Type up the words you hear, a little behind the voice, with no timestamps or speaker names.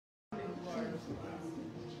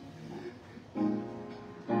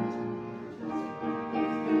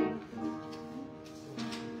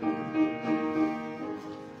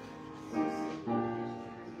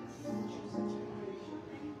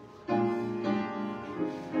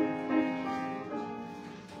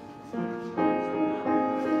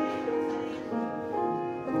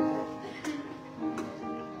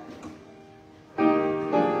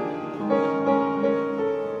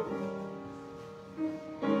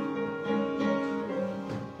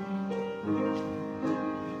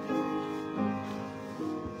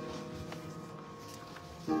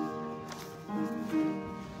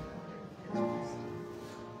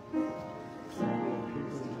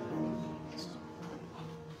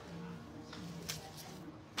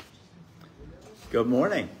Good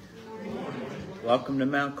morning. Welcome to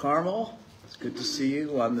Mount Carmel. It's good to see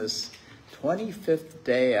you on this 25th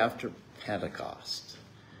day after Pentecost.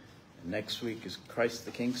 Next week is Christ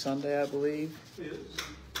the King Sunday, I believe. It is.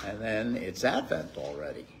 And then it's Advent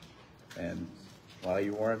already. And while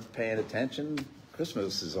you weren't paying attention,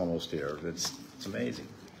 Christmas is almost here. It's amazing.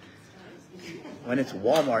 Went into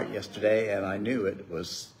Walmart yesterday and I knew it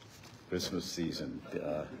was Christmas season.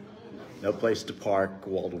 No place to park,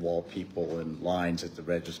 wall-to-wall people and lines at the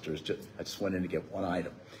registers. I just went in to get one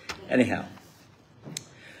item. Anyhow,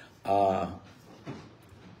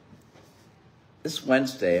 this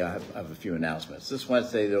Wednesday, I have a few announcements. This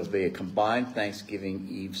Wednesday, there'll be a combined Thanksgiving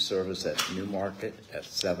Eve service at Newmarket at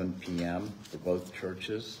 7 p.m. for both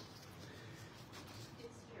churches.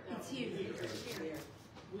 It's here.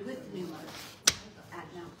 With Newmarket at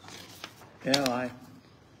Mount Carmel.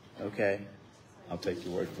 Yeah, okay. I'll take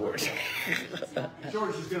your word for it.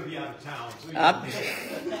 George is going to be out of town. So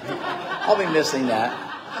I'll be missing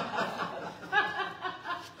that.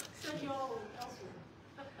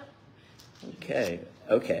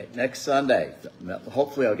 Okay. Next Sunday,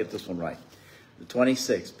 hopefully I'll get this one right. The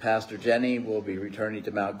 26th, Pastor Jenny will be returning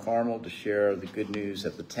to Mount Carmel to share the good news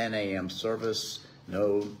at the 10 a.m. service.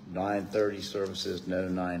 No 9:30 services, no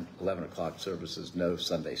 11 o'clock services, no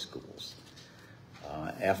Sunday schools.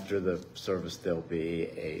 After the service, there'll be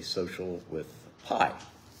a social with pie.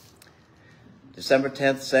 December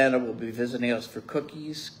 10th, Santa will be visiting us for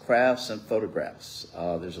cookies, crafts, and photographs.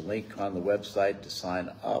 There's a link on the website to sign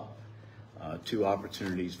up. 2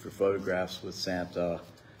 opportunities for photographs with Santa.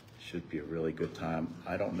 Should be a really good time.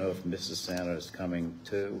 I don't know if Mrs. Santa is coming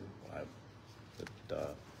too,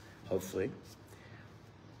 but hopefully.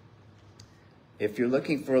 If you're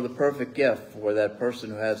looking for the perfect gift for that person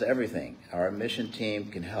who has everything, our mission team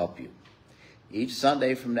can help you. Each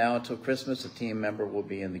Sunday from now until Christmas, a team member will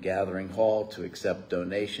be in the gathering hall to accept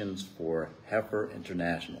donations for Heifer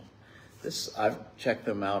International. I've checked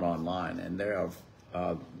them out online, and they have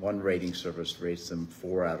one rating service rates them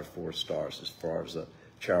 4 out of 4 stars as far as a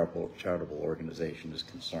charitable organization is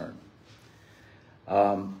concerned.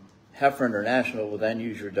 Heifer International will then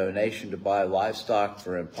use your donation to buy livestock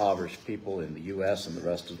for impoverished people in the U.S. and the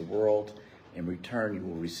rest of the world. In return, you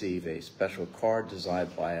will receive a special card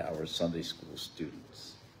designed by our Sunday school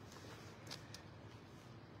students.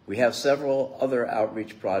 We have several other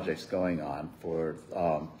outreach projects going on for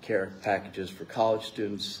care packages for college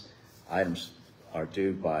students. Items are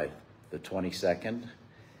due by the 22nd.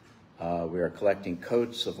 We are collecting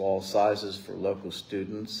coats of all sizes for local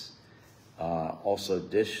students. Also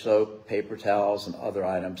dish soap, paper towels, and other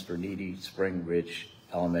items for needy Spring Ridge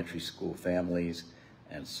Elementary School families,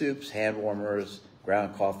 and soups, hand warmers,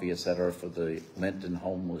 ground coffee, etc. for the Linton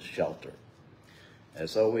Homeless Shelter.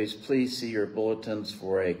 As always, please see your bulletins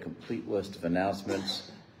for a complete list of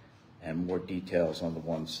announcements and more details on the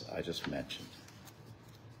ones I just mentioned.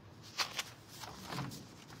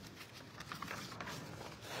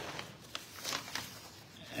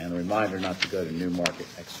 And a reminder not to go to Newmarket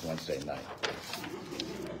next Wednesday night.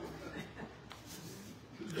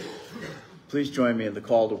 Please join me in the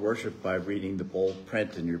call to worship by reading the bold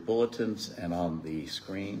print in your bulletins and on the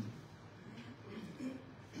screen.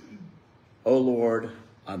 O Lord,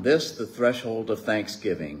 on this, the threshold of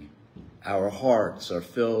thanksgiving, our hearts are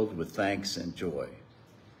filled with thanks and joy.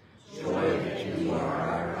 Joy that you are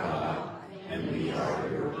our God, and we are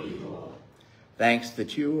your people. Thanks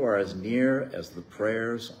that you are as near as the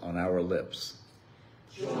prayers on our lips.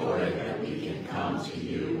 Joy that we can come to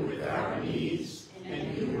you with our needs,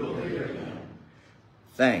 and you will hear them.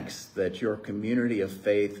 Thanks that your community of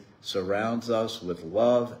faith surrounds us with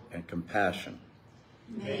love and compassion.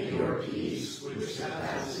 May your peace, which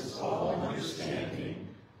surpasses all understanding,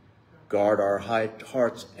 guard our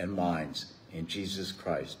hearts and minds in Jesus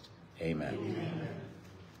Christ. Amen. Amen.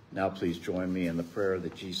 Now please join me in the prayer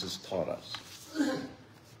that Jesus taught us.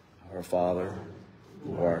 Our Father,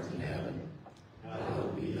 who art in heaven,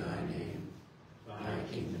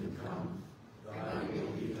 come, thy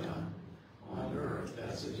will be done, on earth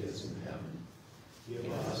as it is in heaven. Give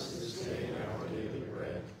us this day our daily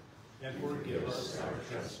bread, and forgive us our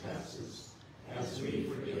trespasses, as we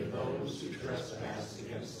forgive those who trespass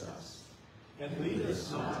against us. And lead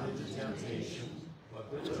us not into temptation,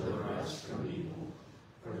 but deliver us from evil.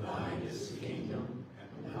 For thine is the kingdom, and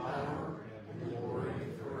the power, and the glory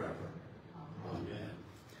forever. Amen.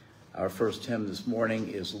 Our first hymn this morning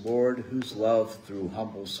is Lord, Whose Love Through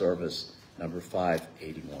Humble Service, number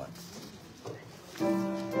 581.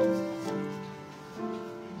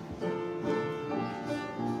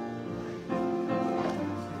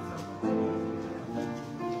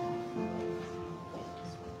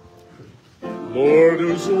 Lord,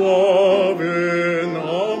 whose love in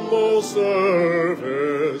humble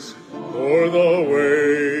service bore the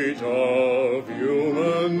weight of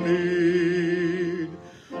human need,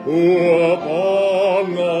 who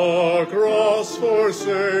upon the cross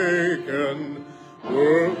forsaken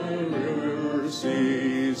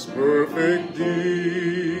mercy's perfect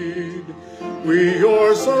deed, we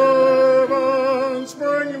your servants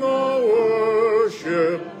bring the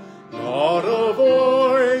worship, not a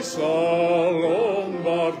voice alone,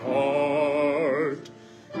 but heart,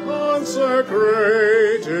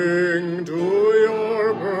 consecrating to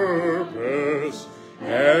your purpose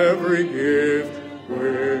every gift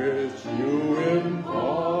which you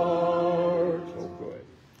impart. Oh, good.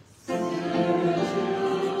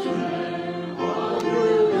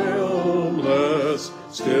 Illness,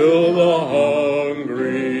 still the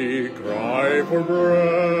hungry cry for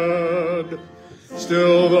bread.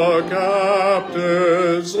 Still the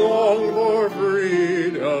captives long for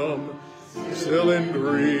freedom, still in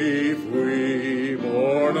grief we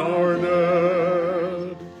mourn our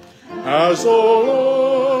dead. As, O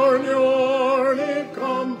Lord, your deep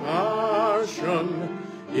compassion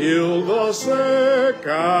healed the sick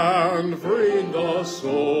and freed the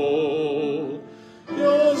soul,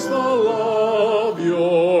 does the love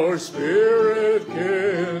your Spirit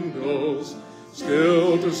kindles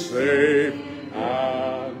still to save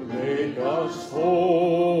and make us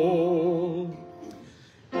whole.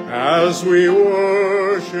 As we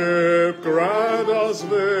worship, grant us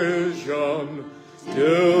vision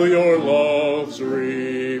till your love's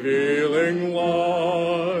revealing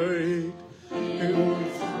light,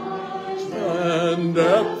 and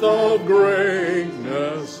depth of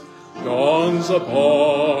greatness dawns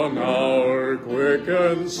upon our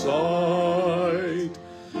quickened sight.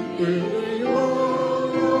 With your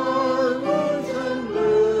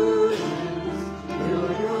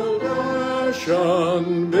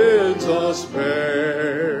bids us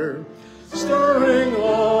bear, stirring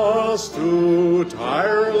us to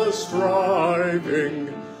tireless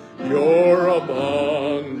striving, your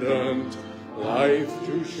abundant life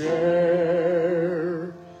to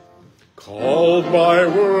share. Called by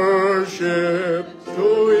worship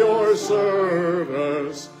to your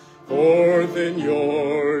service, forth in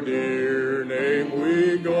your dear name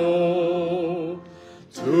we go.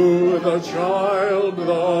 To the child,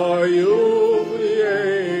 the youth,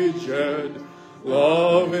 the aged,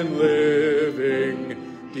 love in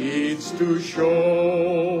living deeds to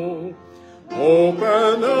show. Hope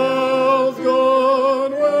and health,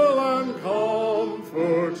 goodwill and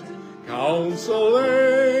comfort, counsel,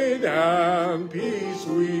 aid, and peace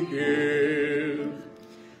we give.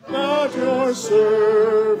 That your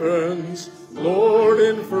servants, Lord,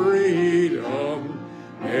 in freedom,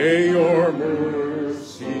 may your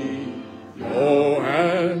mercy know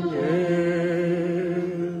and give.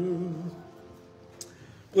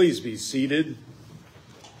 Please be seated.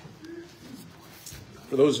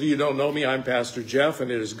 For those of you who don't know me, I'm Pastor Jeff,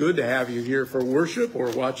 and it is good to have you here for worship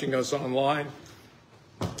or watching us online.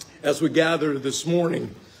 As we gather this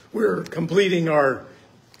morning, we're completing our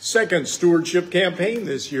second stewardship campaign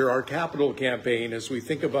this year, our capital campaign, as we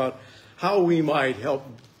think about how we might help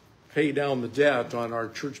pay down the debt on our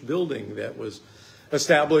church building that was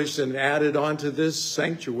established and added onto this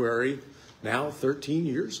sanctuary now 13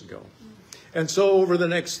 years ago. And so over the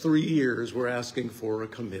next 3 years, we're asking for a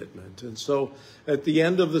commitment. And so at the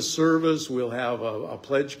end of the service, we'll have a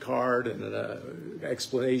pledge card and an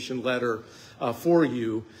explanation letter for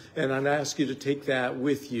you. And I'd ask you to take that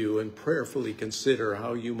with you and prayerfully consider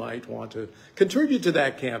how you might want to contribute to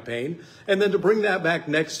that campaign. And then to bring that back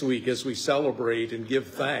next week as we celebrate and give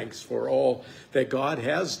thanks for all that God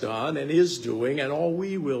has done and is doing and all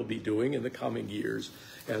we will be doing in the coming years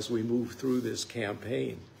as we move through this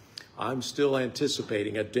campaign. I'm still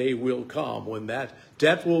anticipating a day will come when that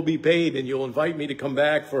debt will be paid and you'll invite me to come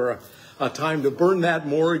back for a time to burn that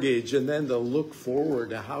mortgage and then to look forward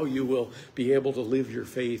to how you will be able to live your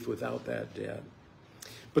faith without that debt.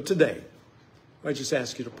 But today, I just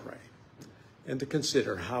ask you to pray and to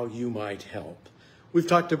consider how you might help. We've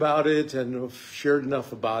talked about it and shared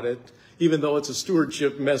enough about it. Even though it's a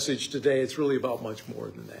stewardship message today, it's really about much more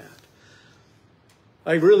than that.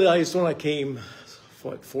 I realized when I came,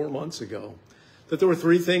 4 months ago, that there were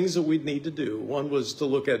 3 things that we'd need to do. One was to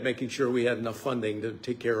look at making sure we had enough funding to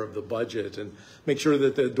take care of the budget and make sure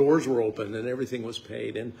that the doors were open and everything was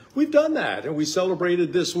paid. And we've done that. And we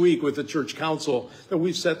celebrated this week with the church council that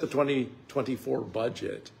we've set the 2024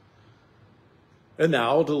 budget. And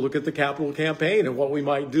now to look at the capital campaign and what we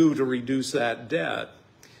might do to reduce that debt.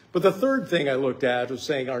 But the third thing I looked at was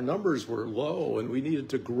saying our numbers were low and we needed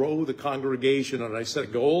to grow the congregation. And I set a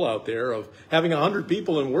goal out there of having 100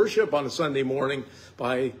 people in worship on a Sunday morning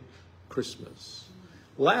by Christmas.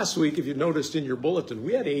 Last week, if you noticed in your bulletin,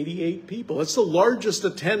 we had 88 people. It's the largest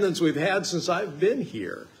attendance we've had since I've been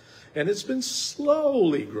here. And it's been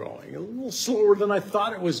slowly growing, a little slower than I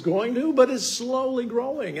thought it was going to, but it's slowly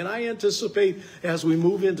growing. And I anticipate as we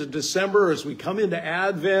move into December, as we come into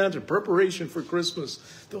Advent and preparation for Christmas,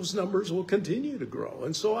 those numbers will continue to grow.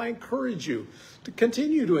 And so I encourage you to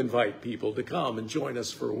continue to invite people to come and join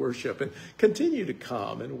us for worship and continue to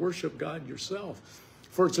come and worship God yourself.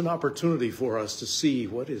 For it's an opportunity for us to see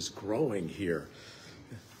what is growing here.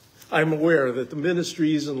 I'm aware that the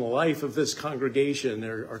ministries and the life of this congregation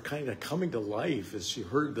are kind of coming to life as you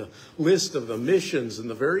heard the list of the missions and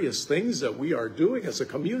the various things that we are doing as a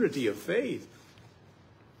community of faith.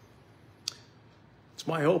 It's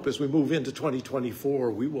my hope as we move into 2024,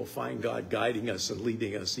 we will find God guiding us and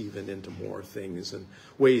leading us even into more things and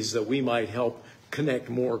ways that we might help connect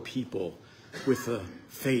more people with the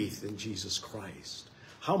faith in Jesus Christ.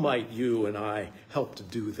 How might you and I help to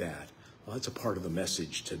do that? Well, that's a part of the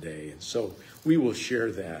message today, and so we will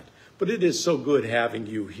share that. But it is so good having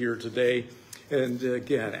you here today. And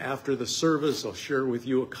again, after the service, I'll share with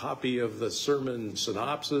you a copy of the sermon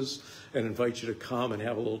synopsis and invite you to come and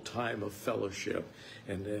have a little time of fellowship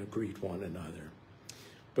and greet one another.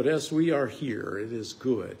 But as we are here, it is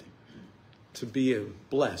good to be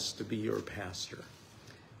blessed to be your pastor.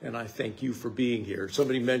 And I thank you for being here.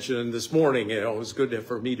 Somebody mentioned this morning, it was good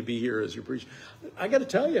for me to be here as your preacher. I got to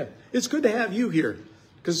tell you, it's good to have you here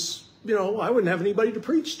because, I wouldn't have anybody to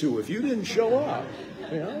preach to if you didn't show up,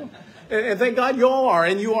 And thank God you all are,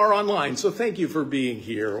 and you are online. So thank you for being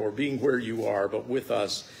here or being where you are, but with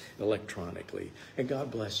us electronically. And God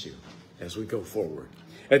bless you as we go forward.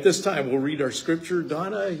 At this time, we'll read our scripture.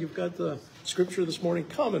 Donna, you've got the scripture this morning.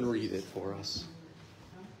 Come and read it for us.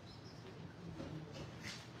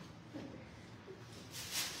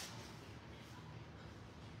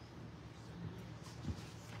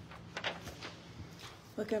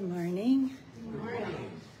 Well, good morning. Good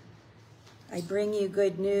morning. I bring you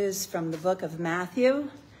good news from the book of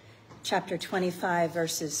Matthew, chapter 25,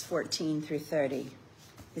 verses 14 through 30.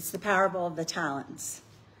 It's the parable of the talents.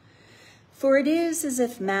 For it is as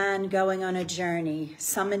if man going on a journey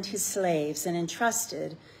summoned his slaves and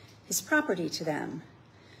entrusted his property to them.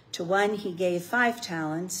 To one he gave 5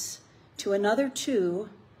 talents, to another 2,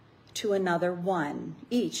 to another 1,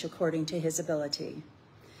 each according to his ability.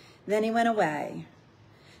 Then he went away.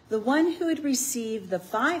 The one who had received the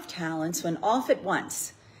 5 talents went off at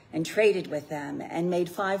once and traded with them and made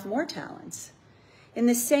 5 more talents. In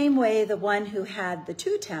the same way, the one who had the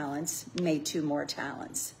 2 talents made 2 more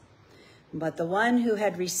talents. But the one who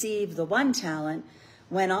had received the 1 talent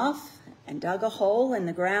went off and dug a hole in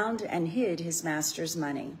the ground and hid his master's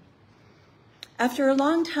money. After a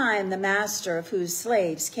long time, the master of whose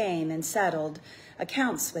slaves came and settled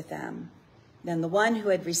accounts with them. Then the one who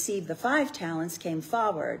had received the 5 talents came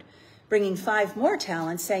forward, bringing 5 more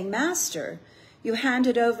talents, saying, Master, you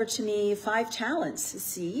handed over to me 5 talents.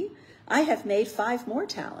 See, I have made 5 more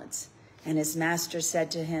talents. And his master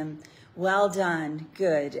said to him, Well done,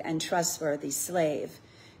 good and trustworthy slave.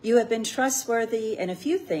 You have been trustworthy in a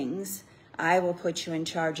few things. I will put you in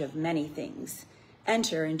charge of many things.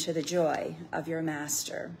 Enter into the joy of your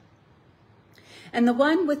master. And the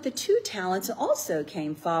one with the 2 talents also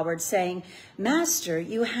came forward, saying, Master,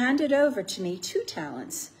 you handed over to me 2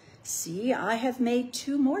 talents. See, I have made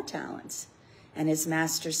 2 more talents. And his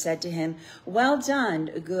master said to him, Well done,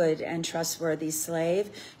 good and trustworthy slave.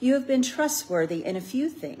 You have been trustworthy in a few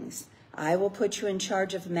things. I will put you in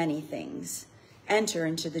charge of many things. Enter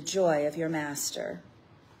into the joy of your master.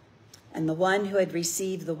 And the one who had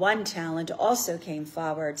received the 1 talent also came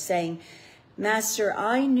forward, saying, Master,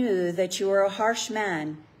 I knew that you are a harsh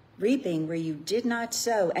man, reaping where you did not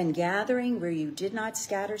sow and gathering where you did not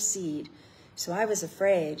scatter seed. So I was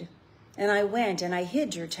afraid, and I went and I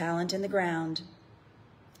hid your talent in the ground.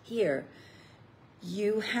 Here,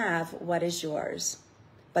 you have what is yours.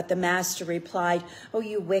 But the master replied, "Oh,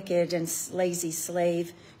 you wicked and lazy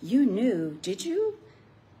slave, you knew, did you,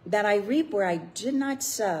 that I reap where I did not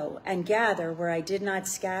sow and gather where I did not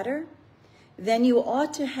scatter? Then you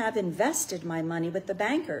ought to have invested my money with the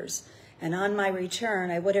bankers, and on my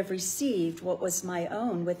return I would have received what was my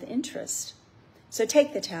own with interest. So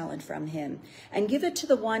take the talent from him and give it to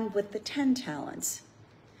the one with the 10 talents.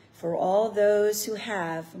 For all those who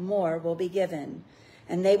have, more will be given,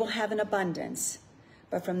 and they will have an abundance.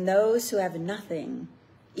 But from those who have nothing,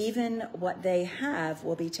 even what they have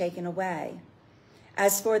will be taken away.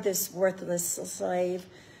 As for this worthless slave,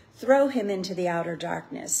 throw him into the outer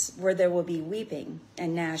darkness, where there will be weeping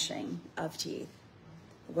and gnashing of teeth."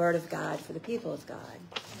 The word of God for the people of God.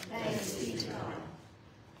 Thanks be to God.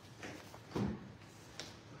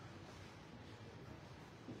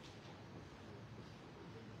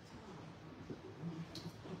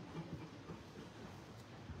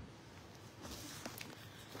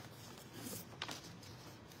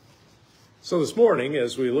 So this morning,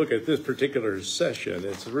 as we look at this particular session,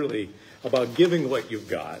 it's really about giving what you've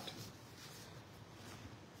got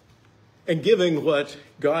and giving what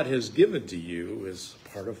God has given to you is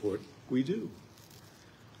part of what we do.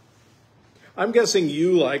 I'm guessing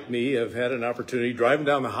you, like me, have had an opportunity driving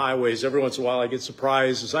down the highways. Every once in a while I get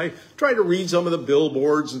surprised as I try to read some of the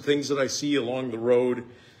billboards and things that I see along the road.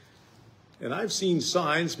 And I've seen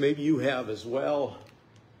signs, maybe you have as well,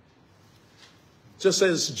 just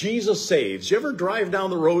says Jesus saves. You ever drive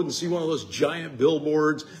down the road and see one of those giant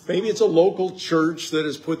billboards? Maybe it's a local church that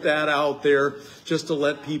has put that out there just to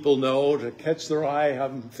let people know, to catch their eye,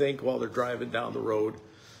 have them think while they're driving down the road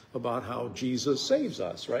about how Jesus saves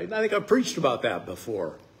us, right? And I think I've preached about that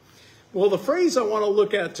before. Well, the phrase I want to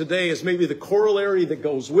look at today is maybe the corollary that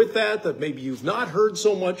goes with that maybe you've not heard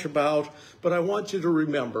so much about, but I want you to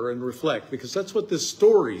remember and reflect, because that's what this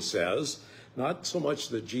story says. Not so much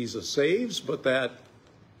that Jesus saves, but that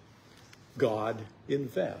God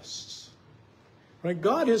invests. Right?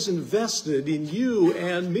 God has invested in you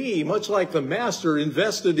and me, much like the master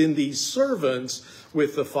invested in these servants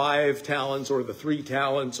with the 5 talents or the 3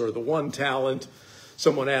 talents or the 1 talent.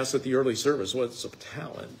 Someone asked at the early service, what's a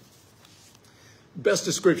talent? Best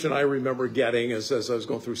description I remember getting is, as I was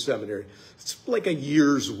going through seminary, it's like a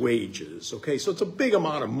year's wages, okay? So it's a big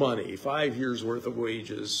amount of money, 5 years worth of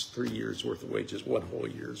wages, 3 years worth of wages, 1 whole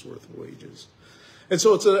year's worth of wages. And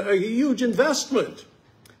so it's a huge investment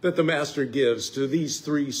that the master gives to these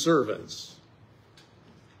 3 servants.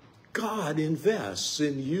 God invests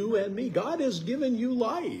in you and me. God has given you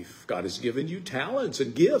life. God has given you talents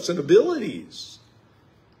and gifts and abilities.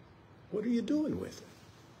 What are you doing with it?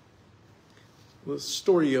 The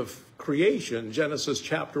story of creation, Genesis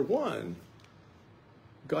chapter 1,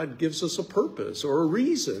 God gives us a purpose or a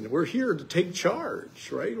reason. We're here to take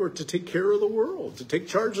charge, right? Or to take care of the world, to take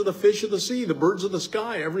charge of the fish of the sea, the birds of the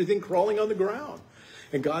sky, everything crawling on the ground.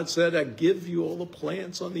 And God said, I give you all the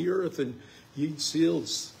plants on the earth and ye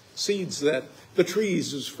seeds that the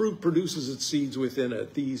trees, whose fruit produces its seeds within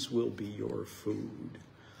it. These will be your food.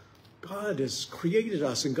 God has created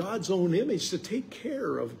us in God's own image to take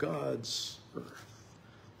care of God's earth.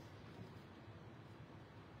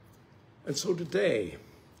 And so today,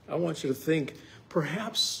 I want you to think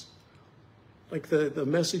perhaps like the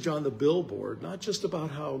message on the billboard, not just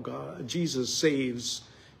about how Jesus saves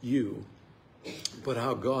you, but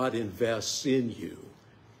how God invests in you,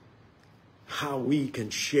 how we can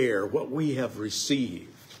share what we have received,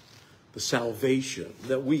 the salvation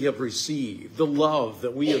that we have received, the love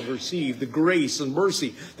that we have received, the grace and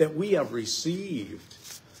mercy that we have received,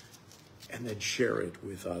 and then share it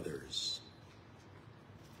with others.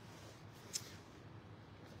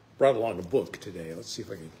 Brought along a book today. Let's see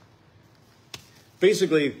if I can.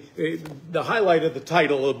 Basically, the highlight of the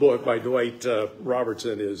title of the book by Dwight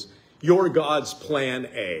Robertson is Your God's Plan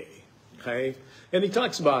A. Okay? And he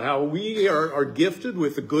talks about how we are gifted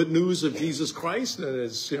with the good news of Jesus Christ, and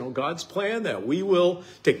it's God's plan that we will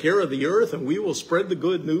take care of the earth and we will spread the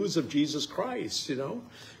good news of Jesus Christ.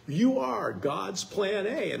 You are God's plan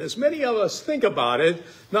A. And as many of us think about it,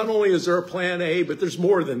 not only is there a plan A, but there's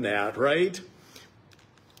more than that, right?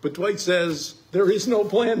 But Dwight says there is no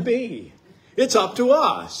plan B. It's up to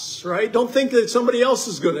us, right? Don't think that somebody else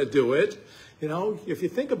is going to do it. If you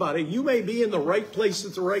think about it, you may be in the right place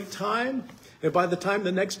at the right time, and by the time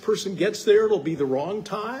the next person gets there, it'll be the wrong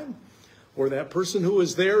time. Or that person who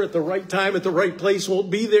was there at the right time, at the right place,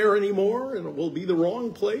 won't be there anymore, and it will be the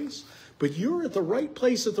wrong place. But you're at the right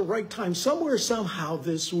place at the right time, somewhere, somehow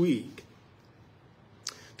this week,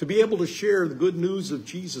 to be able to share the good news of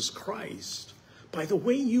Jesus Christ by the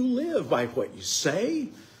way you live, by what you say,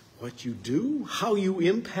 what you do, how you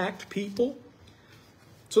impact people.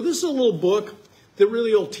 So this is a little book that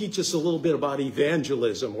really will teach us a little bit about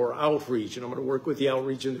evangelism or outreach. And I'm going to work with the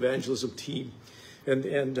outreach and evangelism team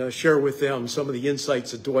and share with them some of the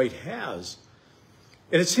insights that Dwight has.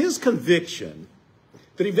 And it's his conviction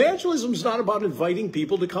that evangelism is not about inviting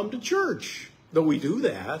people to come to church, though we do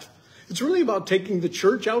that. It's really about taking the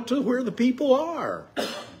church out to where the people are.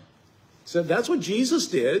 So that's what Jesus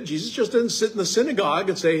did. Jesus just didn't sit in the synagogue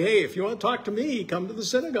and say, hey, if you want to talk to me, come to the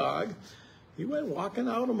synagogue. He went walking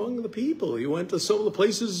out among the people. He went to some of the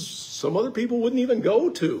places some other people wouldn't even go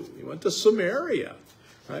to. He went to Samaria,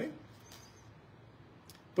 right?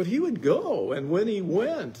 But he would go, and when he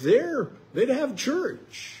went there, they'd have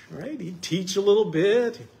church, right? He'd teach a little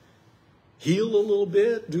bit, heal a little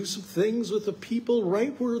bit, do some things with the people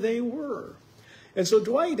right where they were. And so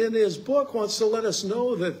Dwight, in his book, wants to let us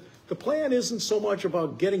know that the plan isn't so much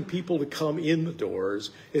about getting people to come in the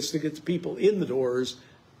doors. It's to get the people in the doors,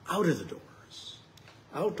 out of the doors,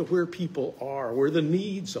 out to where people are, where the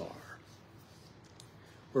needs are,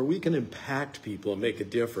 where we can impact people and make a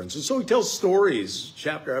difference. And so he tells stories,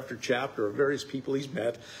 chapter after chapter, of various people he's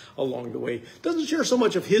met along the way. Doesn't share so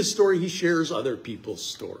much of his story, he shares other people's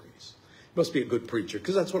stories. He must be a good preacher,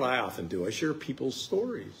 because that's what I often do. I share people's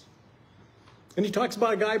stories. And he talks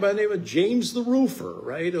about a guy by the name of James the roofer,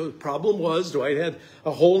 right? The problem was Dwight had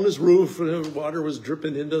a hole in his roof and the water was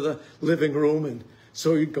dripping into the living room. And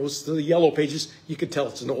so he goes to the Yellow Pages. You could tell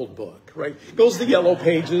it's an old book, right? Goes to the Yellow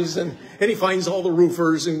Pages and he finds all the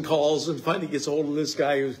roofers and calls and finally gets hold of this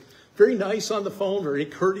guy who's very nice on the phone, very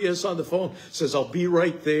courteous on the phone. Says, I'll be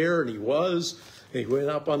right there. And he was. And he went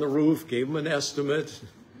up on the roof, gave him an estimate.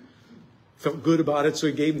 Felt good about it, so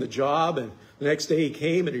he gave him the job. And the next day he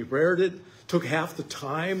came and he repaired it. Took half the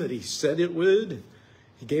time that he said it would.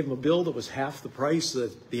 He gave him a bill that was half the price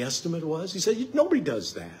that the estimate was. He said, nobody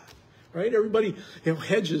does that, right? Everybody,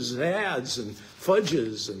 hedges and adds and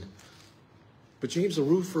fudges. But James the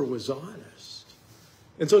roofer was honest.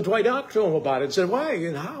 And so Dwight talked to him about it and said, why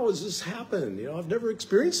and how has this happened? I've never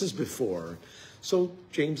experienced this before. So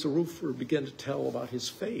James the roofer began to tell about his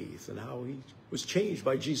faith and how he was changed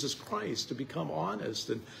by Jesus Christ to become honest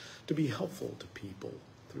and to be helpful to people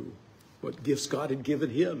through what gifts God had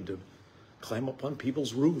given him to climb up on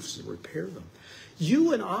people's roofs and repair them.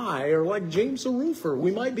 You and I are like James the roofer.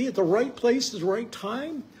 We might be at the right place at the right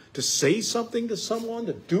time to say something to someone,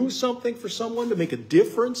 to do something for someone, to make a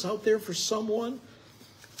difference out there for someone.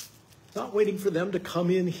 Not waiting for them to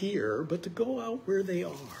come in here, but to go out where they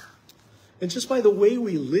are. And just by the way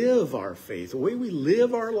we live our faith, the way we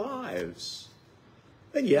live our lives.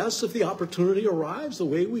 And yes, if the opportunity arrives, the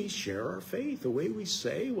way we share our faith, the way we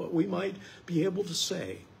say what we might be able to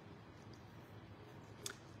say.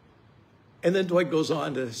 And then Dwight goes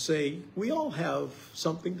on to say, we all have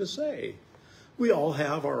something to say. We all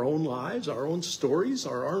have our own lives, our own stories,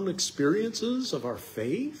 our own experiences of our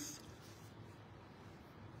faith.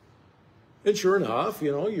 And sure enough,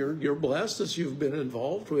 you're blessed as you've been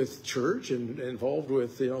involved with church and involved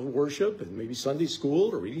with worship and maybe Sunday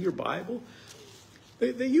school or reading your Bible.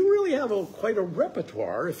 You really have quite a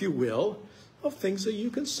repertoire, if you will, of things that you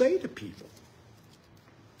can say to people.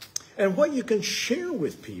 And what you can share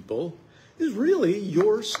with people is really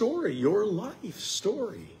your story, your life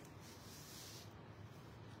story.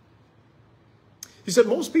 He said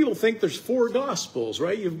most people think there's 4 Gospels,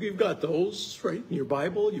 right? You've got those, right, in your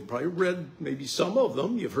Bible. You've probably read maybe some of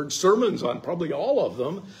them. You've heard sermons on probably all of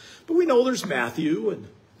them. But we know there's Matthew and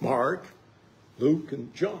Mark, Luke,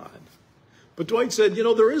 and John. But Dwight said,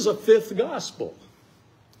 there is a 5th gospel,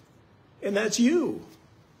 and that's you.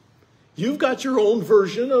 You've got your own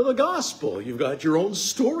version of the gospel. You've got your own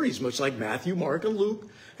stories, much like Matthew, Mark, and Luke,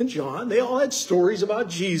 and John. They all had stories about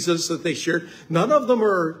Jesus that they shared. None of them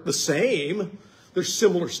are the same. There's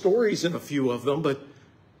similar stories in a few of them, but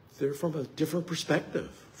they're from a different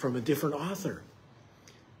perspective, from a different author.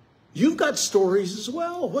 You've got stories as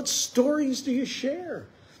well. What stories do you share?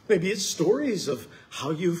 Maybe it's stories of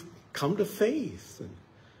how you've come to faith and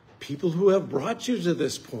people who have brought you to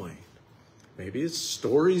this point. Maybe it's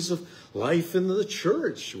stories of life in the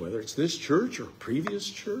church, whether it's this church or previous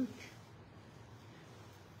church.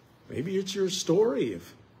 Maybe it's your story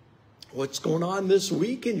of what's going on this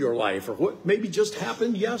week in your life or what maybe just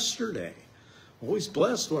happened yesterday. I'm always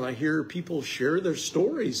blessed when I hear people share their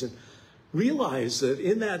stories and realize that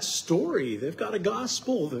in that story, they've got a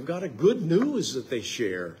gospel, they've got a good news that they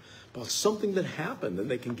share about something that happened, and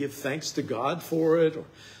they can give thanks to God for it, or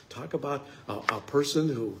talk about a person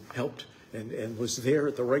who helped and was there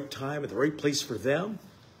at the right time, at the right place for them.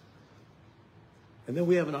 And then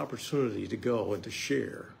we have an opportunity to go and to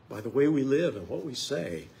share, by the way we live and what we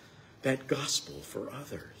say, that gospel for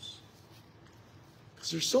others.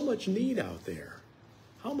 Because there's so much need out there.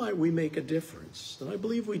 How might we make a difference? And I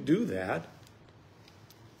believe we do that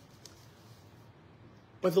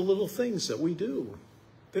by the little things that we do.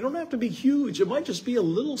 They don't have to be huge. It might just be a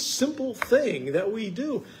little simple thing that we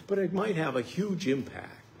do, but it might have a huge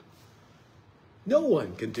impact. No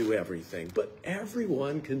one can do everything, but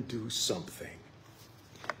everyone can do something.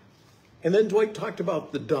 And then Dwight talked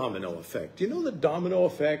about the domino effect. You know the domino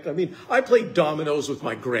effect? I mean, I played dominoes with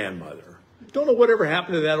my grandmother. Don't know whatever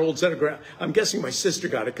happened to that old set of I'm guessing my sister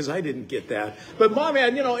got it because I didn't get that. But Mom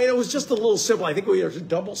had, you know, it was just a little simple. I think we had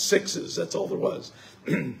double sixes. That's all there was.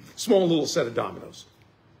 Small little set of dominoes.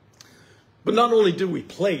 But not only did we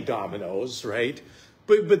play dominoes, right?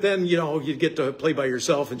 But then, you know, you'd get to play by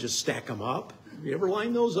yourself and just stack them up. You ever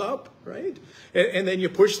line those up, right? And then you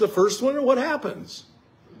push the first one, and what happens?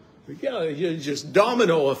 Yeah, you just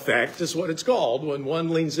domino effect is what it's called. When one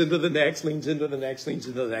leans into the next, leans into the next, leans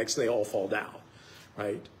into the next, they all fall down,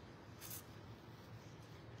 right?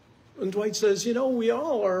 And Dwight says, you know, we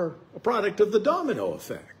all are a product of the domino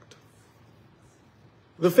effect.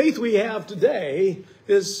 The faith we have today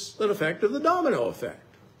is an effect of the domino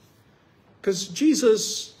effect. Because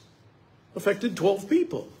Jesus affected 12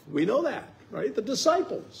 people. We know that, right? The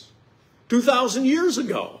disciples. 2,000 years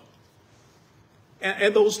ago.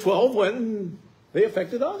 And those 12 went and they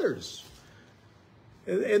affected others.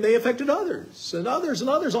 And they affected others and others and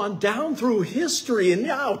others on down through history. And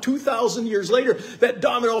now, 2,000 years later, that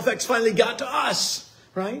domino effect's finally got to us,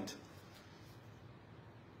 right?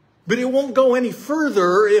 But it won't go any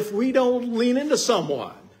further if we don't lean into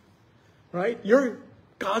someone, right? You're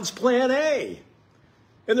God's plan A.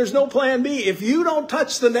 And there's no plan B. If you don't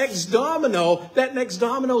touch the next domino, that next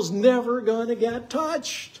domino's never going to get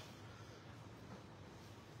touched.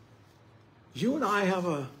 You and I have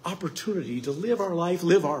an opportunity to live our life,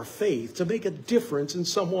 live our faith, to make a difference in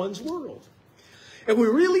someone's world. And we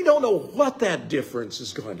really don't know what that difference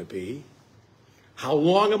is going to be, how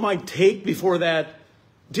long it might take before that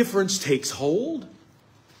difference takes hold.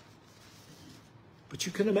 But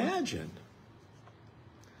you can imagine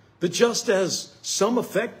that just as some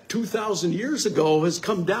effect 2,000 years ago has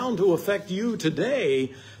come down to affect you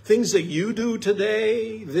today, things that you do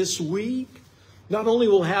today, this week, not only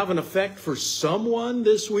will have an effect for someone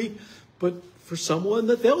this week, but for someone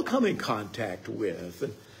that they'll come in contact with,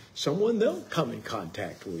 and someone they'll come in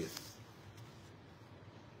contact with.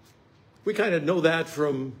 We kind of know that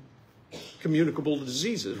from communicable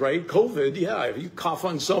diseases, right? COVID, yeah, if you cough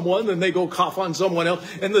on someone, then they go cough on someone else,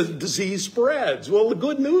 and the disease spreads. Well, the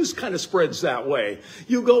good news kind of spreads that way.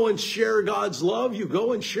 You go and share God's love, you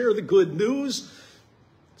go and share the good news,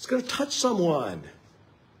 it's going to touch someone.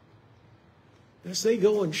 As they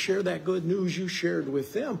go and share that good news you shared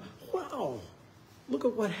with them, wow, look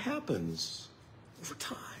at what happens over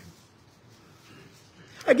time.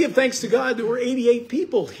 I give thanks to God there were 88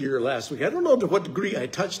 people here last week. I don't know to what degree I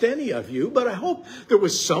touched any of you, but I hope there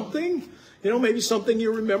was something, you know, maybe something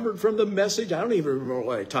you remembered from the message. I don't even remember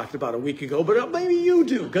what I talked about a week ago, but maybe you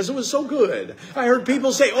do, because it was so good. I heard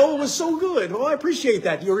people say, oh, it was so good. Oh, I appreciate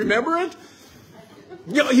that. Do you remember it?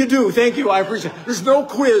 Yeah, you do. Thank you. I appreciate it. There's no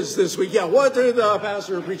quiz this week. Yeah, what did the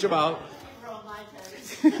pastor preach about?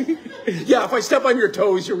 Yeah, if I step on your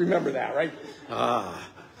toes, you'll remember that, right?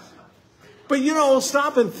 But, you know,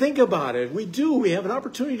 stop and think about it. We do. We have an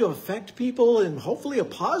opportunity to affect people in hopefully a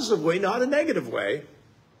positive way, not a negative way,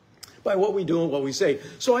 by what we do and what we say.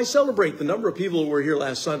 So I celebrate the number of people who were here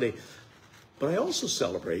last Sunday, but I also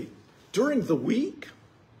celebrate during the week,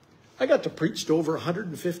 I got to preach to over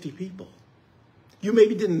 150 people. You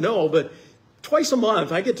maybe didn't know, but twice a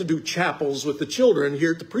month I get to do chapels with the children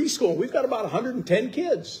here at the preschool. We've got about 110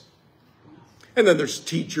 kids. And then there's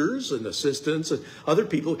teachers and assistants and other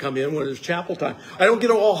people come in when there's chapel time. I don't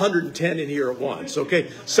get all 110 in here at once,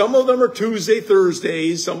 okay? Some of them are Tuesday,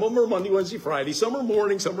 Thursdays. Some of them are Monday, Wednesday, Friday. Some are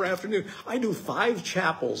morning, some are afternoon. I do 5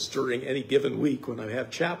 chapels during any given week when I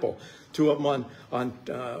have chapel. 2 of them on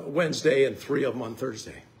Wednesday and 3 of them on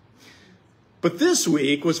Thursday. But this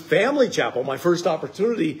week was family chapel, my first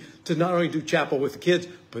opportunity to not only do chapel with the kids,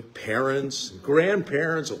 but parents,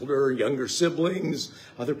 grandparents, older, younger siblings,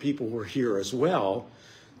 other people were here as well.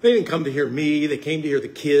 They didn't come to hear me. They came to hear the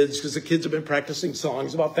kids because the kids have been practicing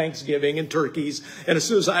songs about Thanksgiving and turkeys. And as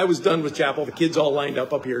soon as I was done with chapel, the kids all lined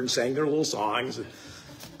up here and sang their little songs. And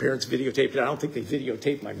parents videotaped it. I don't think they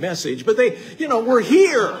videotaped my message, but they, you know, were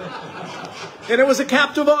here. And it was a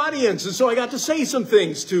captive audience. And so I got to say some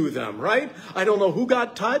things to them, right? I don't know who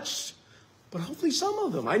got touched, but hopefully some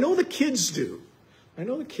of them. I know the kids do. I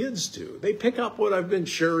know the kids do. They pick up what I've been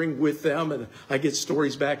sharing with them, and I get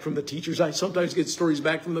stories back from the teachers. I sometimes get stories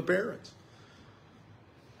back from the parents.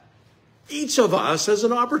 Each of us has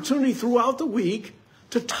an opportunity throughout the week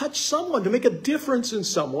to touch someone, to make a difference in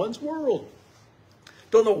someone's world.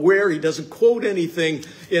 Don't know where, he doesn't quote anything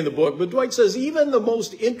in the book, but Dwight says even the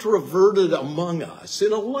most introverted among us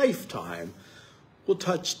in a lifetime will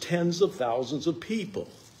touch tens of thousands of people.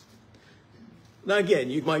 Now again,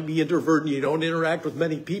 you might be introverted and you don't interact with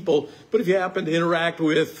many people, but if you happen to interact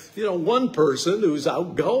with, one person who's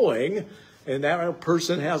outgoing, and that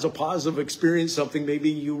person has a positive experience, something maybe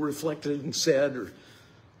you reflected and said, or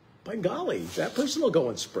by golly, that person will go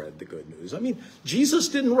and spread the good news. I mean, Jesus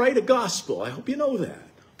didn't write a gospel. I hope you know that,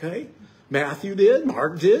 okay? Matthew did,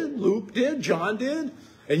 Mark did, Luke did, John did,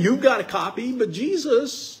 and you've got a copy, but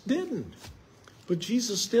Jesus didn't. But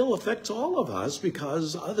Jesus still affects all of us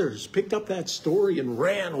because others picked up that story and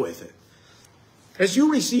ran with it. As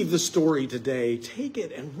you receive the story today, take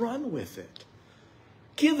it and run with it.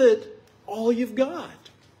 Give it all you've got.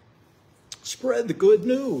 Spread the good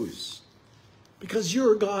news because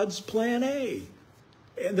you're God's plan A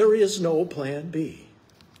and there is no plan B.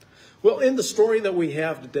 Well, in the story that we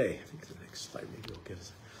have today, I think the next slide maybe will get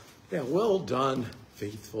us. Yeah, well done,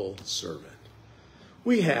 faithful servant.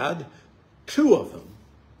 We had two of them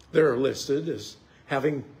that are listed as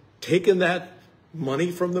having taken that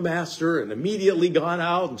money from the master and immediately gone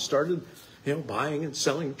out and started, buying and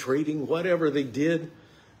selling, trading, whatever they did,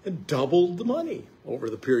 and doubled the money over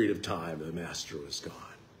the period of time the master was gone.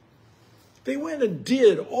 They went and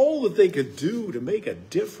did all that they could do to make a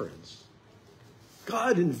difference.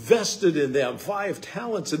 God invested in them 5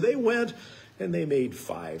 talents, and they went and they made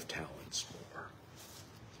 5 talents more.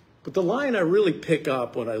 But the line I really pick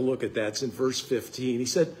up when I look at that's in verse 15. He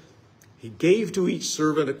said, he gave to each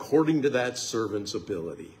servant according to that servant's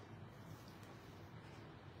ability.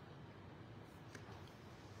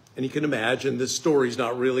 And you can imagine this story is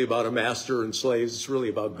not really about a master and slaves. It's really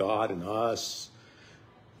about God and us.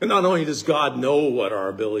 And not only does God know what our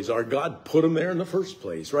abilities are, God put them there in the first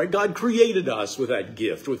place, right? God created us with that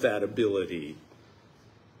gift, with that ability.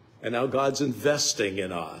 And now God's investing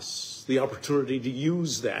in us the opportunity to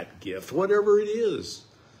use that gift, whatever it is.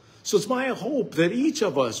 So it's my hope that each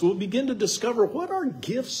of us will begin to discover what our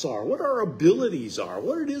gifts are, what our abilities are,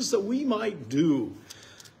 what it is that we might do,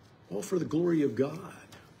 all for the glory of God.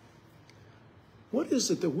 What is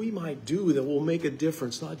it that we might do that will make a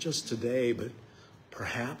difference, not just today, but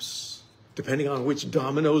perhaps, depending on which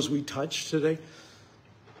dominoes we touch today,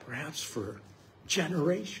 perhaps for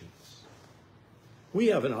generations. We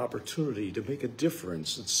have an opportunity to make a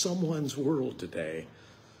difference in someone's world today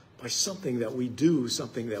by something that we do,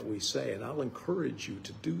 something that we say, and I'll encourage you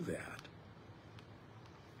to do that.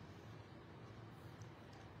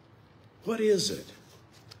 What is it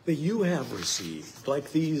that you have received,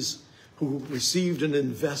 like these who received an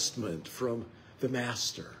investment from the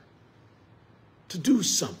master, to do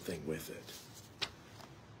something with it?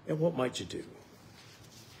 And what might you do?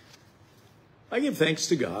 I give thanks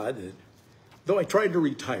to God that though I tried to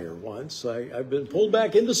retire once, I've been pulled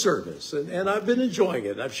back into service, and I've been enjoying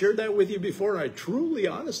it. I've shared that with you before, and I truly,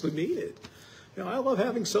 honestly mean it. I love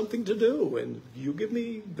having something to do, and you give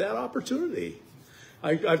me that opportunity.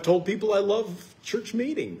 I've told people I love church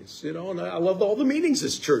meetings, and I love all the meetings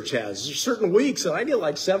this church has. There's certain weeks that I get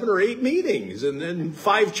like 7 or 8 meetings, and then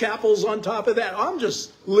 5 chapels on top of that. I'm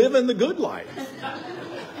just living the good life.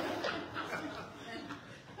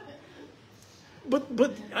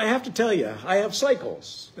 But I have to tell you, I have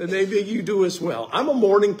cycles, and maybe you do as well. I'm a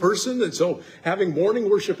morning person, and so having morning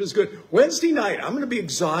worship is good. Wednesday night, I'm going to be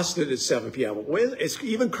exhausted at 7 p.m. It's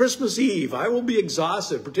even Christmas Eve. I will be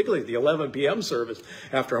exhausted, particularly at the 11 p.m. service.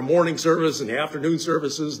 After a morning service and the afternoon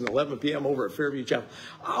services and 11 p.m. over at Fairview Chapel,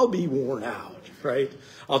 I'll be worn out, right?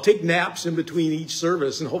 I'll take naps in between each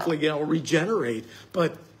service, and hopefully I'll regenerate.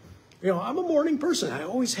 But I'm a morning person. I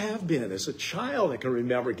always have been. As a child, I can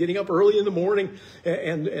remember getting up early in the morning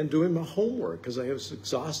and doing my homework because I was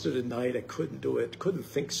exhausted at night. I couldn't do it, couldn't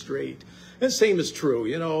think straight. And the same is true.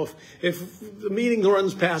 If the meeting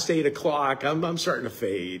runs past 8 o'clock, I'm starting to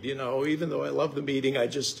fade. Even though I love the meeting, I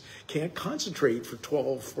just can't concentrate for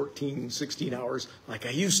 12, 14, 16 hours like I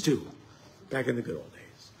used to back in the good old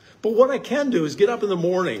days. But what I can do is get up in the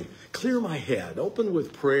morning, clear my head, open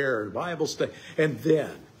with prayer and Bible study, and then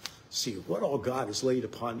see what all God has laid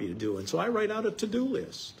upon me to do. And so I write out a to-do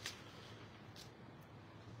list.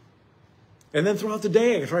 And then throughout the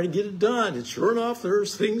day, I try to get it done. And sure enough,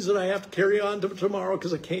 there's things that I have to carry on to tomorrow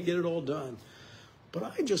because I can't get it all done. But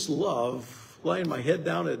I just love laying my head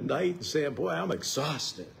down at night and saying, boy, I'm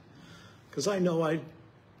exhausted. Because I know I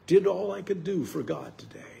did all I could do for God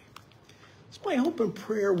today. It's my hope and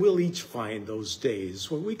prayer we'll each find those days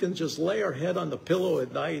when we can just lay our head on the pillow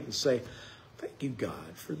at night and say, Thank you,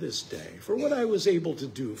 God, for this day, for what I was able to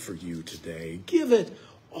do for you today. Give it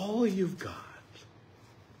all you've got.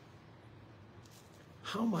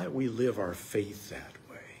 How might we live our faith that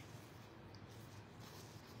way?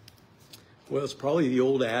 Well, it's probably the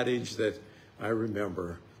old adage that I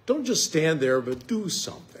remember. Don't just stand there, but do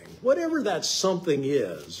something. Whatever that something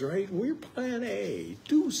is, right? We're plan A.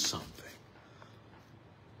 Do something.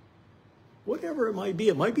 Whatever it might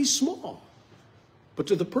be small. But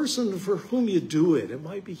to the person for whom you do it, it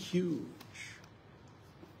might be huge.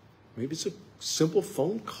 Maybe it's a simple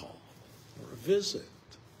phone call or a visit.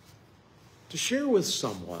 To share with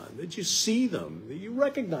someone that you see them, that you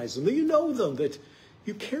recognize them, that you know them, that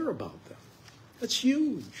you care about them. That's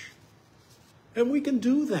huge. And we can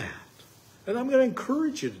do that. And I'm going to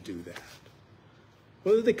encourage you to do that.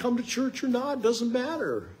 Whether they come to church or not, doesn't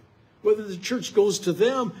matter. Whether the church goes to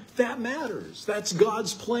them, that matters. That's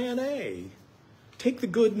God's plan A. Take the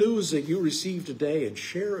good news that you received today and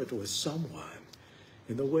share it with someone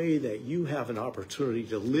in the way that you have an opportunity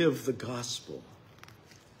to live the gospel,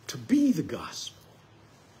 to be the gospel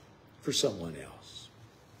for someone else.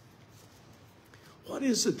 What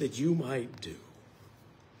is it that you might do?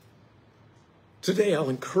 Today, I'll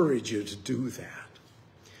encourage you to do that.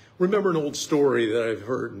 Remember an old story that I've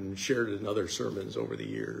heard and shared in other sermons over the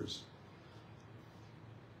years.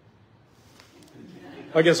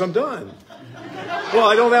 I guess I'm done. Well,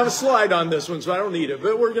 I don't have a slide on this one, so I don't need it,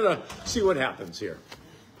 but we're going to see what happens here.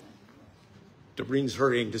 Doreen's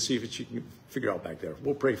hurrying to see if she can figure out back there.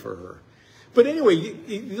 We'll pray for her. But anyway,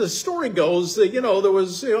 the story goes that, there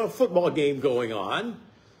was a football game going on,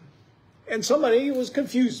 and somebody was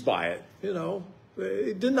confused by it,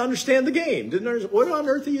 They didn't understand the game. What on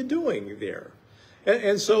earth are you doing there?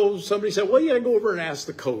 And so somebody said, well, you got to go over and ask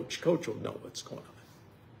the coach. Coach will know what's going on.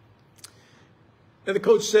 And the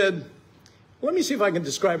coach said, let me see if I can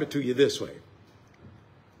describe it to you this way.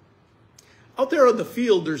 Out there on the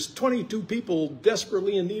field, there's 22 people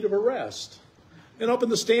desperately in need of a rest. And up in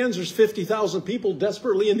the stands, there's 50,000 people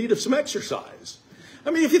desperately in need of some exercise.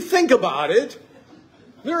 I mean, if you think about it,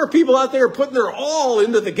 there are people out there putting their all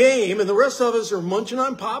into the game, and the rest of us are munching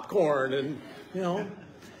on popcorn. And,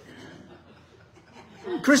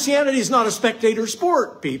 Christianity is not a spectator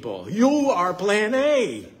sport, people. You are plan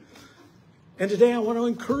A. And today I want to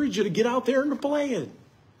encourage you to get out there and to play it.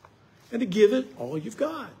 And to give it all you've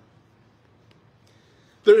got.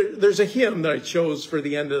 There's a hymn that I chose for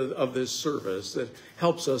the end of this service that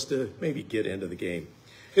helps us to maybe get into the game.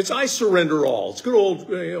 It's I Surrender All. It's a good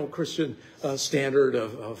old Christian standard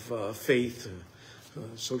of faith,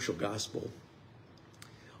 social gospel.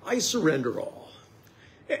 I surrender all.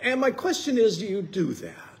 And my question is, do you do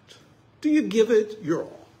that? Do you give it your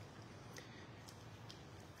all?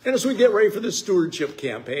 And as we get ready for this stewardship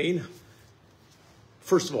campaign,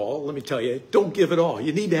 first of all, let me tell you, don't give it all.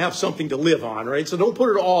 You need to have something to live on, right? So don't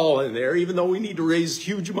put it all in there, even though we need to raise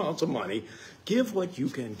huge amounts of money. Give what you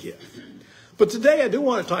can give. But today I do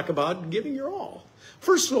want to talk about giving your all.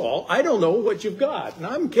 First of all, I don't know what you've got. And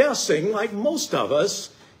I'm guessing, like most of us,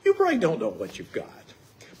 you probably don't know what you've got.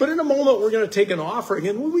 But in a moment, we're going to take an offering.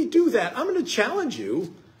 And when we do that, I'm going to challenge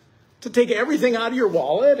you to take everything out of your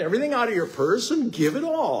wallet, everything out of your purse, and give it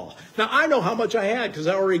all. Now, I know how much I had because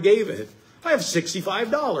I already gave it. I have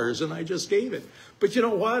 $65, and I just gave it. But you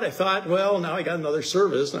know what? I thought, well, now I got another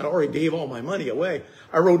service, and I already gave all my money away.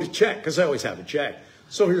 I wrote a check because I always have a check.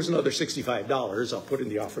 So here's another $65 I'll put in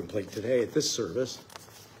the offering plate today at this service,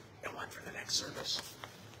 and one for the next service.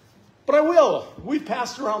 But I will. We've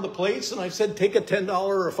passed around the plates, and I've said, take a $10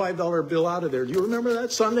 or a $5 bill out of there. Do you remember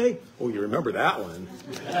that Sunday? Oh, you remember that one.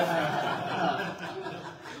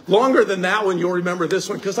 Longer than that one, you'll remember this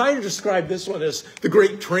one, because I describe this one as the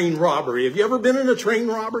great train robbery. Have you ever been in a train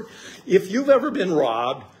robbery? If you've ever been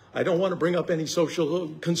robbed, I don't want to bring up any social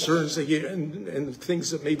concerns that and things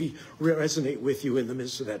that maybe resonate with you in the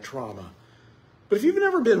midst of that trauma. But if you've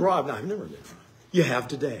never been robbed, no, I've never been robbed. You have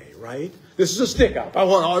today, right? This is a stick up. I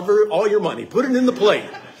want all your money. Put it in the plate.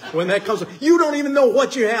 When that comes, you don't even know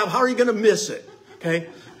what you have. How are you going to miss it? Okay?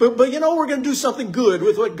 But we're going to do something good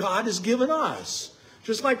with what God has given us.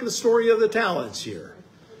 Just like the story of the talents here.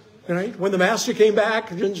 Right? When the master came back,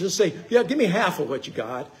 he didn't just say, yeah, give me half of what you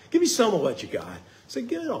got. Give me some of what you got. Say,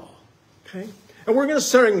 give it all. Okay? And we're going to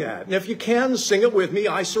sing that. And if you can, sing it with me.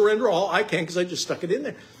 I surrender all. I can because I just stuck it in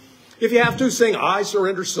there. If you have to, sing I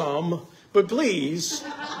surrender some. But please,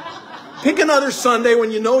 pick another Sunday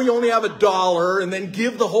when you know you only have $1 and then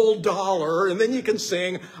give the whole $1. And then you can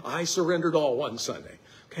sing I surrendered all one Sunday.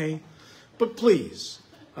 Okay? But please,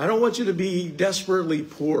 I don't want you to be desperately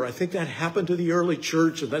poor. I think that happened to the early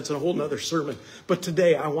church, and that's a whole nother sermon. But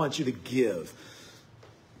today, I want you to give.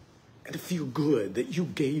 and to feel good that you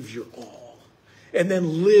gave your all, and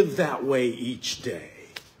then live that way each day.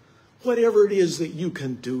 Whatever it is that you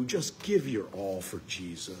can do, just give your all for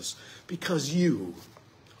Jesus, because you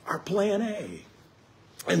are plan A,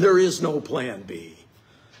 and there is no plan B.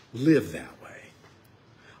 Live that way.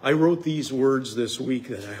 I wrote these words this week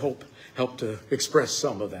that I hope help to express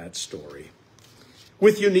some of that story.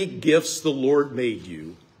 With unique gifts the Lord made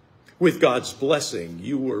you. With God's blessing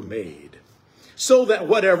you were made, so that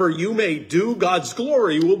whatever you may do, God's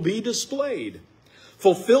glory will be displayed.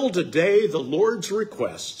 Fulfill today the Lord's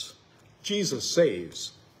requests. Jesus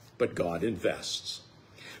saves, but God invests.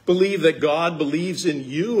 Believe that God believes in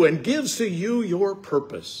you and gives to you your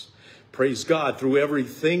purpose. Praise God through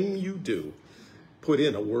everything you do. Put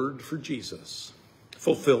in a word for Jesus.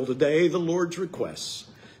 Fulfill today the Lord's requests.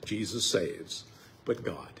 Jesus saves, but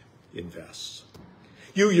God invests.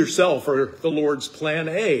 You yourself are the Lord's plan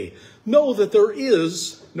A. Know that there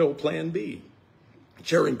is no plan B.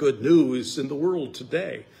 Sharing good news in the world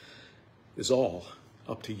today is all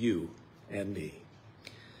up to you and me.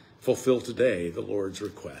 Fulfill today the Lord's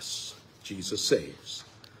requests. Jesus saves,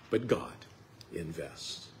 but God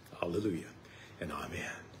invests. Hallelujah and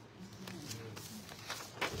amen.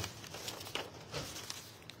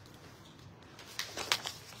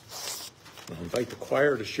 I'll invite the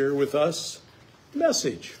choir to share with us the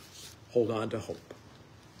message, Hold On to Hope.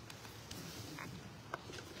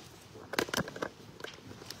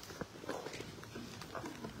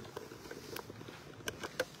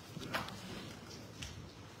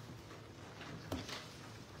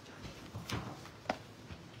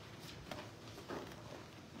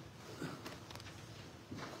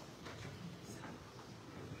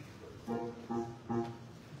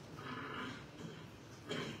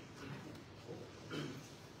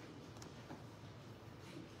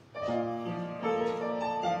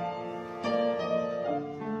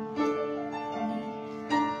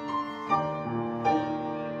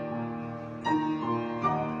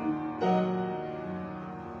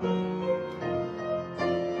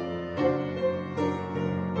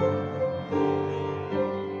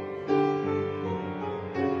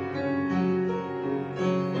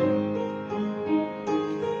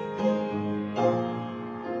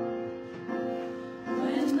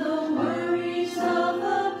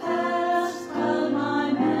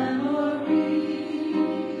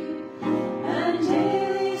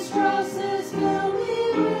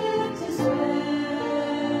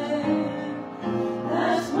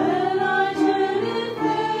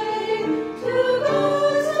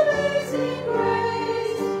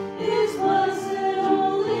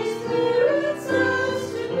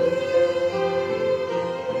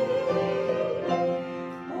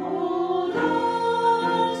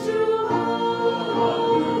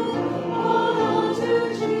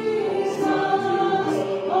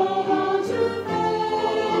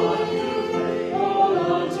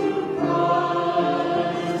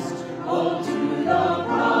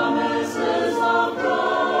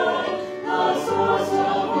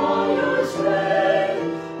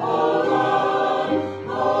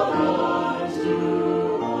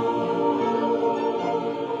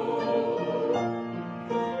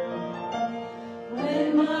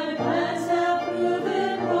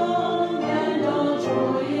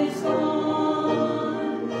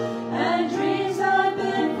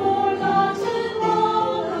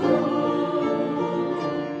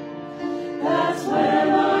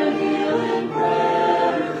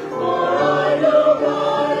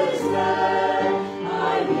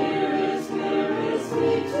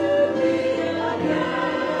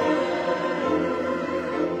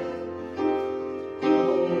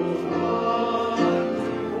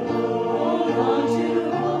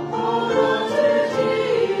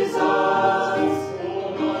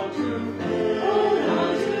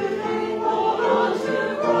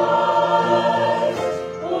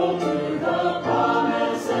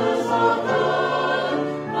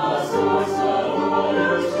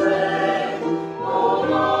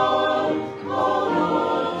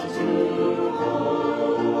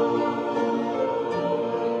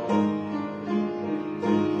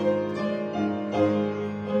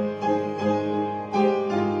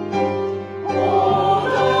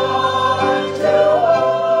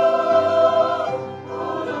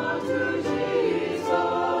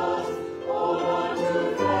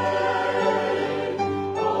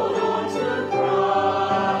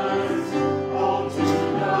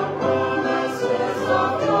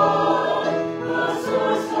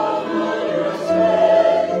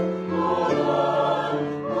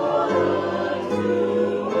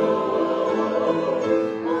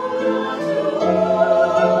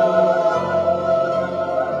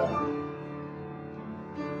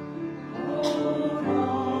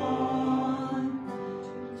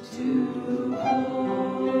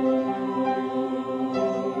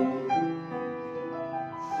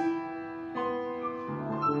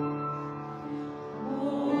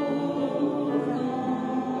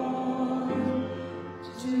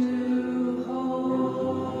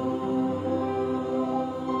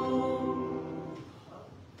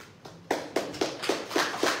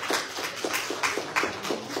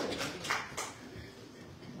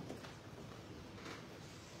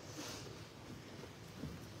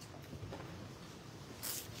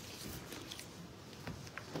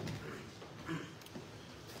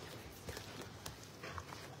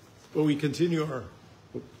 Well, we continue our,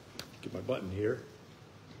 get my button here,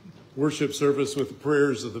 worship service with the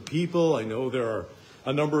prayers of the people. I know there are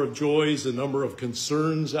a number of joys, a number of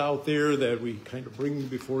concerns out there that we kind of bring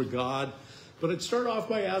before God. But I'd start off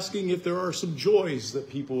by asking if there are some joys that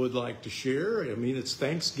people would like to share. I mean, it's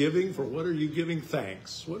Thanksgiving. For what are you giving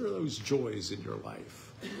thanks? What are those joys in your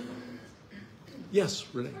life? Yes,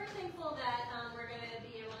 Renee. We're thankful that we're going to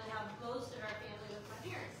be able to have most of our family with my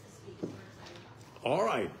parents this week. So we're excited about that. All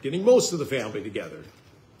right, getting most of the family together.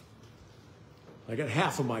 I got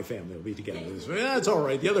half of my family will be together this week. That's all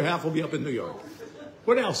right. The other half will be up in New York.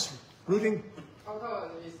 What else? Rooting? Our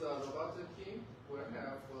is the robotic team. We'll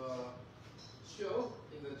have a show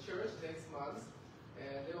in the church next month,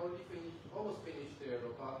 and they almost finished their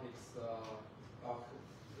robotics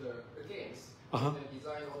the games. Uh-huh. They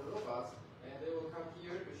design all the robots, and they will come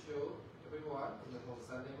here to show everyone on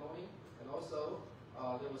Sunday morning, and also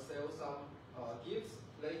they will sell some gifts,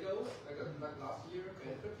 Lego, like last year,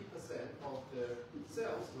 and 50% of the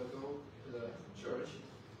sales will go to the church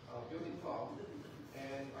building fund,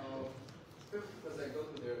 and 50% go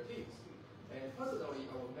to their teams. And personally,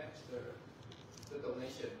 I will match the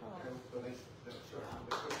donation. I will donate to the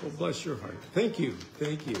church. Well, bless your heart. Thank you.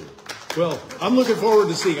 Thank you. Well, I'm looking forward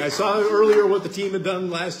to seeing. I saw earlier what the team had done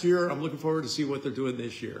last year. I'm looking forward to see what they're doing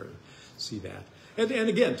this year. See that. And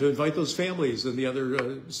again, to invite those families and the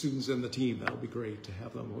other students in the team, that would be great to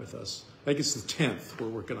have them with us. I think it's the 10th we're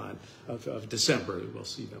working on of December. We'll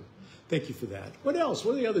see them. Thank you for that. What else?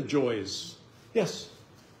 What are the other joys? Yes?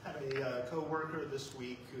 I had a co-worker this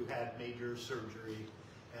week who had major surgery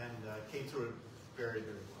and came through it very,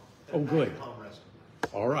 very well. Oh, good. Back at home resting.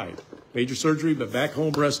 All right. Major surgery, but back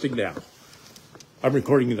home resting now. I'm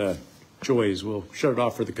recording the joys. We'll shut it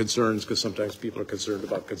off for the concerns because sometimes people are concerned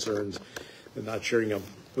about concerns and not sharing them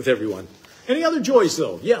with everyone. Any other joys,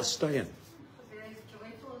 though? Yes, Diane. I'm very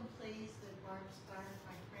joyful and pleased that Barb inspired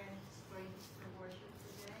my friends Grace for worship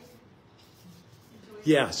today. Enjoy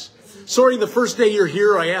Yes. Sorry, the first day you're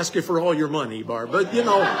here, I ask you for all your money, Barb. But, you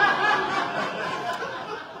know,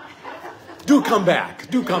 do come back.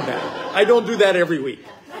 Do come back. I don't do that every week.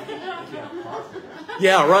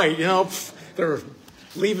 Yeah, right. You know, they're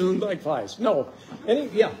leaving like flies. No.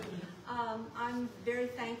 Yeah. I'm very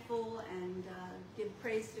thankful and give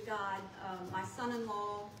praise to God. My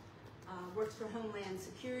son-in-law works for Homeland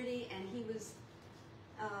Security, and he was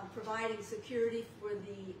providing security for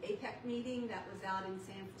the APEC meeting that was out in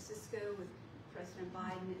San Francisco with President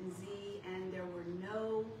Biden and Z, and there were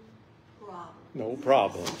no problems. No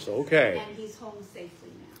problems. Okay. And he's home safely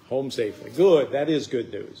now. Home safely. Good. That is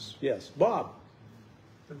good news. Yes. Bob.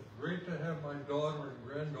 It's great to have my daughter and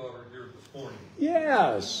granddaughter here this morning.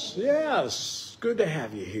 Yes. Yes. Good to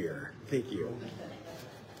have you here. Thank you.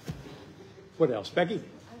 What else? Becky?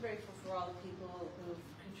 I'm grateful for all the people who have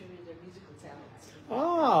contributed their musical talents.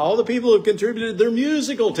 All the people who have contributed their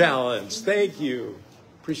musical talents. Thank you.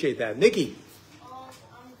 Appreciate that. Nikki?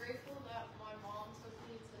 I'm grateful that my mom took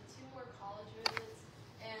me to 2 more college visits,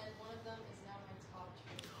 and one of them is now my top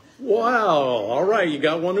choice. Wow. All right. You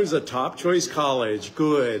got one who's a top choice college.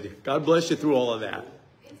 Good. God bless you through all of that.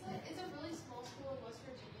 It's a really small school in West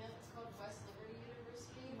Virginia. It's called West Liberty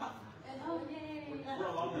University. And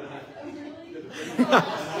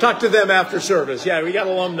Talk to them after service. Yeah, we got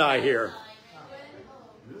alumni here.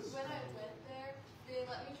 when I went there, they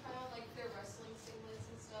let me try on like their wrestling singlets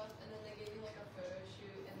and stuff, and then they gave me like a photo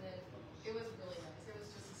shoot, and then it was really nice. It was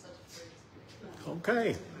just such a great experience.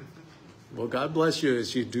 Okay. Well, God bless you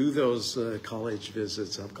as you do those college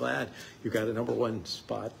visits. I'm glad you got a #1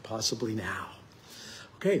 spot, possibly now.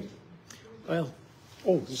 Okay. Well,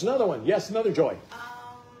 oh, there's another one. Yes, another joy.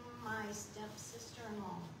 My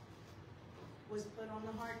stepsister-in-law was put on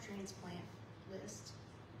the heart transplant list.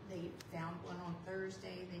 They found one on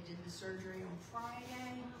Thursday. They did the surgery on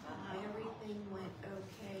Friday. Everything went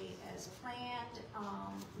okay as planned.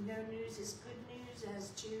 No news is good news as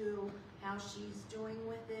to how she's doing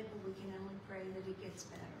with it, but we can only pray that it gets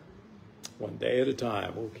better. One day at a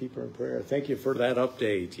time. We'll keep her in prayer. Thank you for that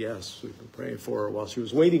update. Yes, we've been praying for her while she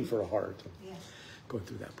was waiting for a heart. Yes. Going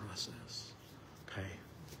through that process. Okay.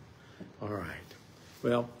 All right.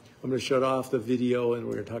 Well, I'm going to shut off the video and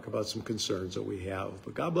we're going to talk about some concerns that we have.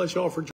 But God bless you all for joining.